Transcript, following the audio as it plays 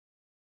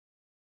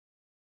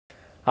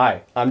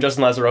Hi, I'm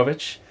Justin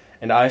Lazarowicz,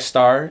 and I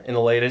star in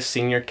the latest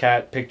Senior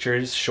Cat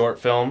Pictures short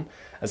film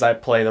as I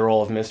play the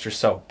role of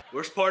Mr.Soap.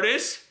 Worst part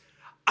is,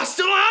 I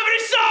still don't have any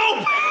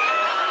soap!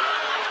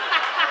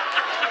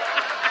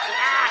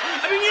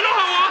 I mean, you know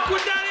how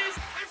awkward that is?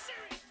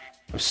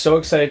 I'm so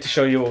excited to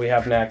show you what we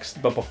have next,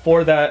 but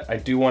before that, I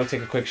do want to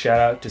take a quick shout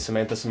out to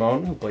Samantha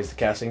Simone, who plays the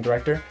casting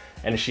director,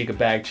 and Ashika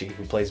Bagchi,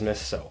 who plays Miss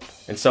Soap.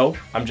 And so,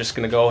 I'm just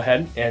gonna go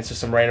ahead and answer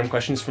some random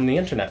questions from the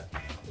internet.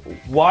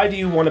 Why do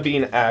you want to be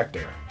an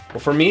actor? Well,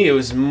 for me, it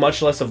was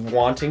much less of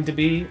wanting to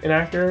be an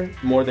actor,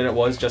 more than it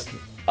was just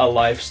a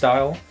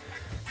lifestyle.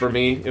 For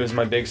me, it was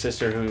my big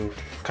sister who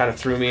kind of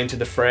threw me into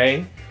the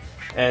fray.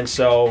 And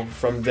so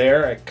from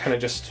there, I kind of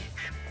just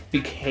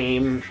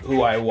became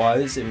who I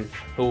was and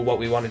what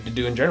we wanted to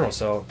do in general.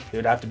 So it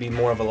would have to be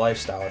more of a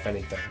lifestyle, if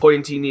anything.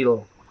 Pointy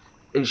needle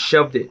and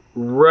shoved it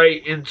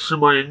right into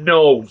my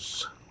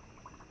nose.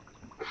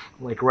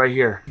 Like right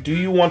here. Do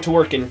you want to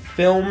work in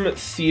film,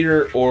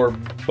 theater, or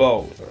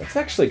both? That's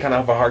actually kind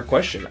of a hard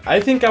question. I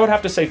think I would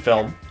have to say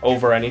film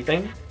over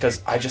anything,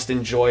 because I just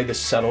enjoy the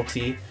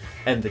subtlety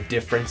and the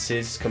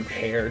differences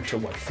compared to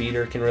what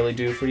theater can really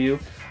do for you.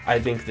 I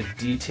think the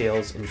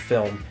details in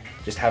film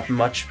just have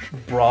much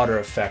broader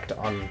effect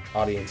on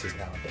audiences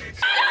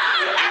nowadays.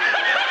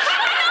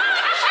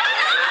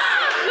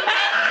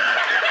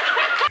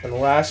 And the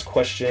last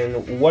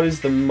question, what is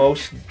the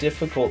most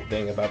difficult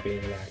thing about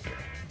being an actor?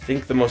 I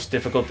think the most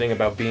difficult thing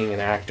about being an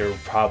actor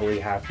would probably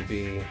have to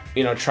be,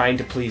 trying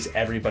to please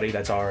everybody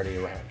that's already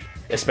around.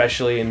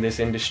 Especially in this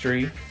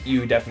industry,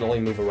 you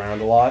definitely move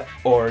around a lot,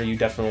 or you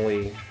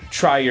definitely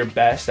try your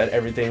best at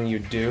everything you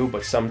do,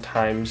 but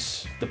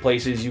sometimes the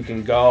places you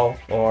can go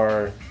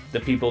or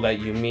the people that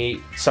you meet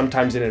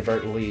sometimes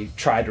inadvertently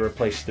try to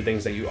replace the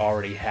things that you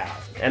already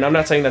have. And I'm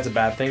not saying that's a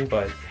bad thing,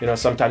 but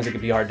sometimes it can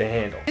be hard to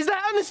handle. Is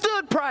that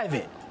understood,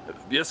 Private?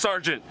 Yes,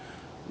 Sergeant.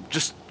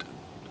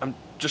 I'm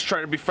just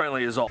trying to be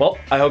friendly is all. Well,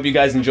 I hope you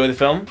guys enjoy the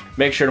film.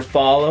 Make sure to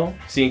follow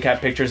Senior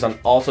Cat Pictures on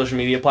all social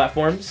media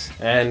platforms.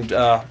 And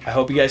I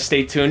hope you guys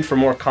stay tuned for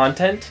more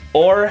content,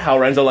 or how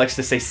Renzo likes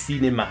to say,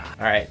 cinema.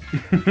 All right,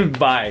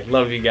 bye.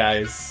 Love you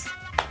guys.